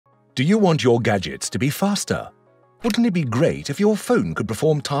Do you want your gadgets to be faster? Wouldn't it be great if your phone could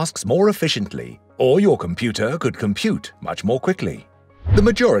perform tasks more efficiently, or your computer could compute much more quickly? The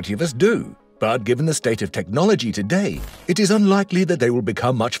majority of us do, but given the state of technology today, it is unlikely that they will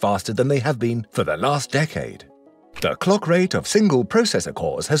become much faster than they have been for the last decade. The clock rate of single processor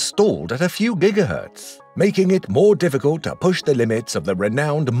cores has stalled at a few gigahertz, making it more difficult to push the limits of the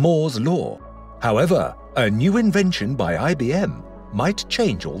renowned Moore's law. However, a new invention by IBM might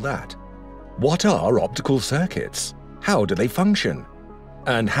change all that. What are optical circuits? How do they function?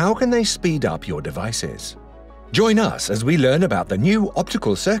 And how can they speed up your devices? Join us as we learn about the new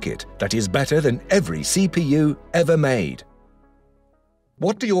optical circuit that is better than every CPU ever made.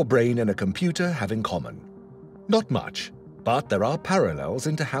 What do your brain and a computer have in common? Not much, but there are parallels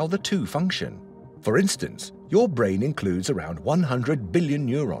into how the two function. For instance, your brain includes around 100 billion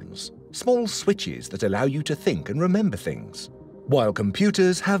neurons, small switches that allow you to think and remember things, while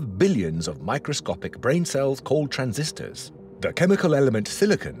computers have billions of microscopic brain cells called transistors. The chemical element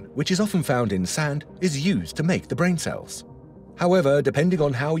silicon, which is often found in sand, is used to make the brain cells. However, depending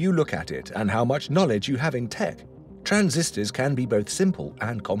on how you look at it and how much knowledge you have in tech, transistors can be both simple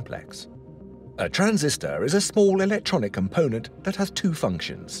and complex. A transistor is a small electronic component that has two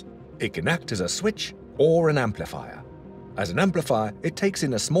functions. It can act as a switch or an amplifier. As an amplifier, it takes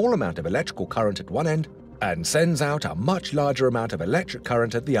in a small amount of electrical current at one end and sends out a much larger amount of electric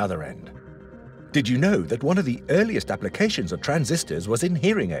current at the other end. Did you know that one of the earliest applications of transistors was in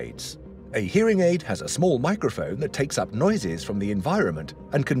hearing aids? A hearing aid has a small microphone that takes up noises from the environment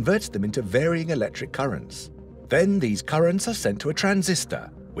and converts them into varying electric currents. Then these currents are sent to a transistor,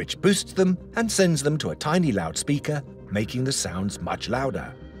 which boosts them and sends them to a tiny loudspeaker, making the sounds much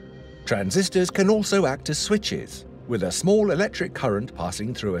louder. Transistors can also act as switches, with a small electric current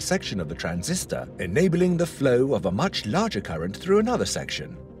passing through a section of the transistor, enabling the flow of a much larger current through another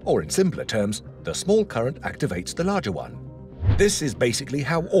section. Or in simpler terms, the small current activates the larger one. This is basically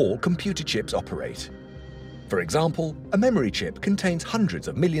how all computer chips operate. For example, a memory chip contains hundreds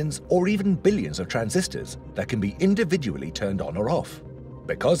of millions or even billions of transistors that can be individually turned on or off.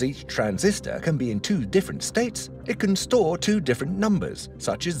 Because each transistor can be in two different states, it can store two different numbers,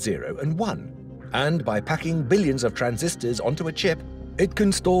 such as 0 and 1. And by packing billions of transistors onto a chip, it can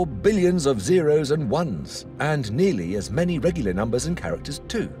store billions of zeros and ones, and nearly as many regular numbers and characters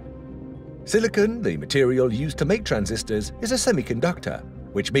too. Silicon, the material used to make transistors, is a semiconductor,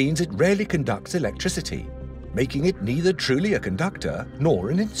 which means it rarely conducts electricity, making it neither truly a conductor nor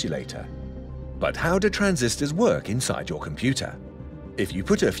an insulator. But how do transistors work inside your computer? If you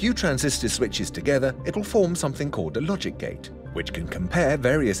put a few transistor switches together, it'll form something called a logic gate, which can compare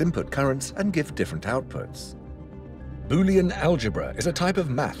various input currents and give different outputs. Boolean algebra is a type of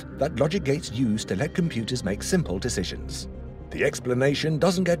math that logic gates use to let computers make simple decisions. The explanation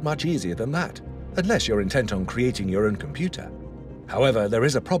doesn't get much easier than that, unless you're intent on creating your own computer. However, there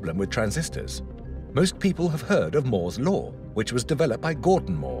is a problem with transistors. Most people have heard of Moore's law, which was developed by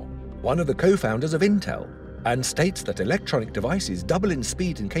Gordon Moore, one of the co-founders of Intel, and states that electronic devices double in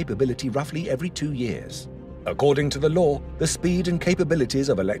speed and capability roughly every 2 years. According to the law, the speed and capabilities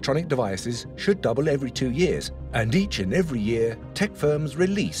of electronic devices should double every 2 years, and each and every year, tech firms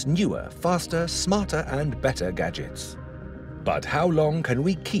release newer, faster, smarter, and better gadgets. But how long can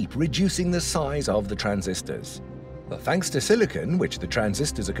we keep reducing the size of the transistors? Well, thanks to silicon, which the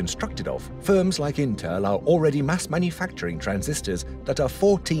transistors are constructed of, firms like Intel are already mass manufacturing transistors that are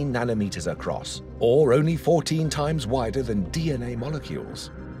 14 nanometers across, or only 14 times wider than DNA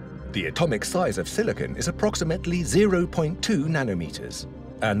molecules. The atomic size of silicon is approximately 0.2 nanometers,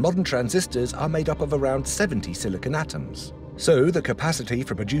 and modern transistors are made up of around 70 silicon atoms. So the capacity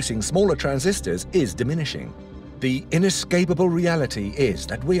for producing smaller transistors is diminishing. The inescapable reality is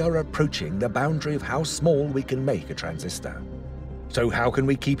that we are approaching the boundary of how small we can make a transistor. So how can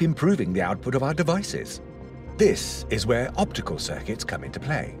we keep improving the output of our devices? This is where optical circuits come into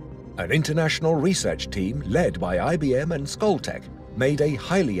play. An international research team led by IBM and Skoltech made a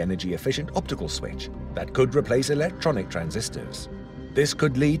highly energy-efficient optical switch that could replace electronic transistors. This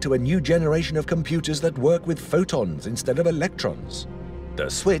could lead to a new generation of computers that work with photons instead of electrons. The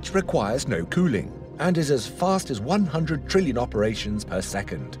switch requires no cooling and is as fast as 100 trillion operations per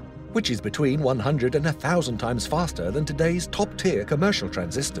second, which is between 100 and 1,000 times faster than today's top-tier commercial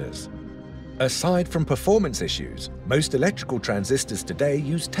transistors. Aside from performance issues, most electrical transistors today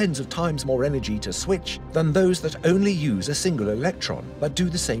use tens of times more energy to switch than those that only use a single electron but do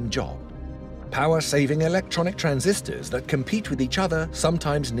the same job. Power-saving electronic transistors that compete with each other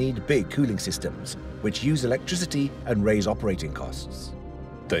sometimes need big cooling systems, which use electricity and raise operating costs.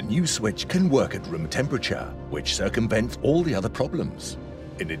 The new switch can work at room temperature, which circumvents all the other problems.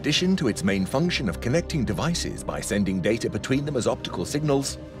 In addition to its main function of connecting devices by sending data between them as optical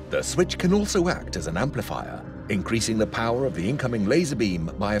signals, the switch can also act as an amplifier, increasing the power of the incoming laser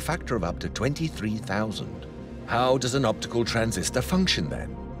beam by a factor of up to 23,000. How does an optical transistor function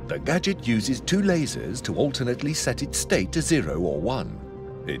then? The gadget uses two lasers to alternately set its state to 0 or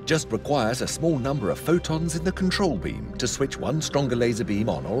 1. It just requires a small number of photons in the control beam to switch one stronger laser beam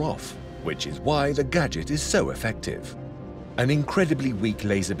on or off, which is why the gadget is so effective. An incredibly weak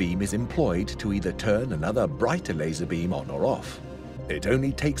laser beam is employed to either turn another brighter laser beam on or off. It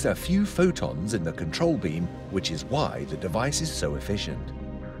only takes a few photons in the control beam, which is why the device is so efficient.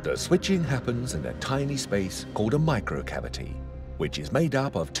 The switching happens in a tiny space called a microcavity, which is made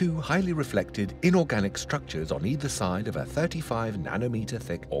up of two highly reflected inorganic structures on either side of a 35 nanometer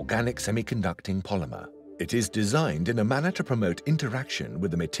thick organic semiconducting polymer. It is designed in a manner to promote interaction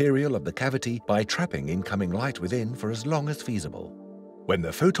with the material of the cavity by trapping incoming light within for as long as feasible. When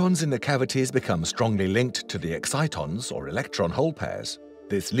the photons in the cavities become strongly linked to the excitons or electron-hole pairs,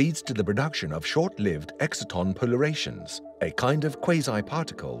 this leads to the production of short-lived exciton polarizations, a kind of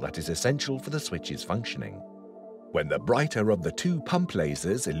quasi-particle that is essential for the switch's functioning. When the brighter of the two pump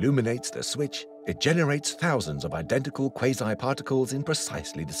lasers illuminates the switch, it generates thousands of identical quasi-particles in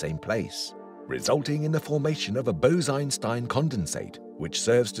precisely the same place, resulting in the formation of a Bose-Einstein condensate, which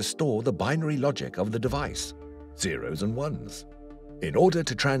serves to store the binary logic of the device, zeros and ones. In order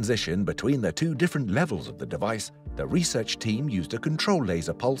to transition between the two different levels of the device, the research team used a control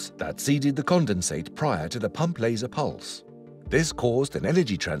laser pulse that seeded the condensate prior to the pump laser pulse. This caused an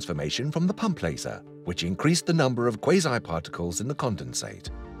energy transformation from the pump laser, which increased the number of quasi-particles in the condensate.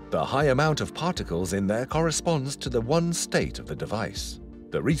 The high amount of particles in there corresponds to the one state of the device.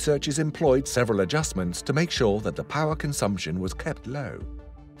 The researchers employed several adjustments to make sure that the power consumption was kept low.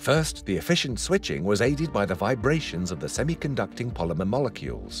 First, the efficient switching was aided by the vibrations of the semiconducting polymer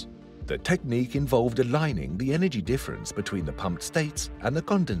molecules. The technique involved aligning the energy difference between the pumped states and the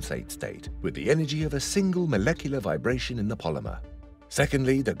condensate state with the energy of a single molecular vibration in the polymer.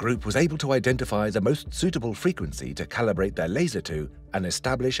 Secondly, the group was able to identify the most suitable frequency to calibrate their laser to and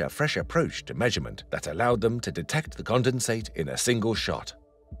establish a fresh approach to measurement that allowed them to detect the condensate in a single shot.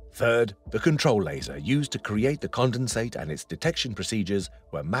 Third, the control laser used to create the condensate and its detection procedures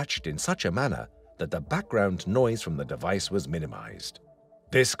were matched in such a manner that the background noise from the device was minimized.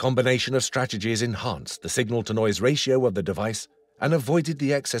 This combination of strategies enhanced the signal-to-noise ratio of the device and avoided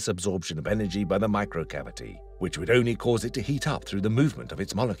the excess absorption of energy by the microcavity, which would only cause it to heat up through the movement of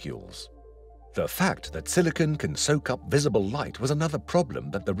its molecules. The fact that silicon can soak up visible light was another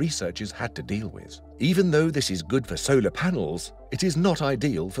problem that the researchers had to deal with. Even though this is good for solar panels, it is not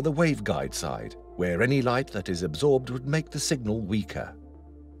ideal for the waveguide side, where any light that is absorbed would make the signal weaker.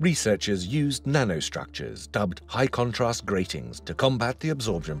 Researchers used nanostructures dubbed high-contrast gratings to combat the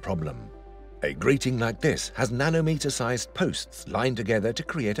absorption problem. A grating like this has nanometer-sized posts lined together to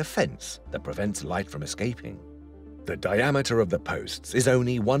create a fence that prevents light from escaping. The diameter of the posts is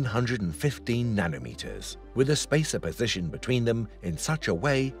only 115 nanometers, with a spacer positioned between them in such a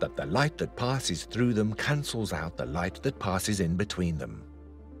way that the light that passes through them cancels out the light that passes in between them.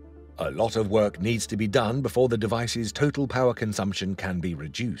 A lot of work needs to be done before the device's total power consumption can be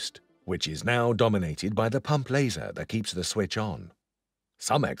reduced, which is now dominated by the pump laser that keeps the switch on.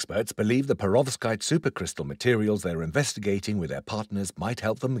 Some experts believe the perovskite supercrystal materials they're investigating with their partners might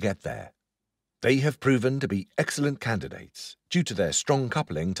help them get there. They have proven to be excellent candidates due to their strong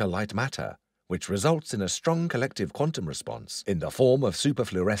coupling to light matter, which results in a strong collective quantum response in the form of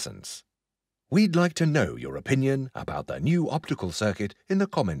superfluorescence. We'd like to know your opinion about the new optical circuit in the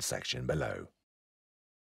comments section below.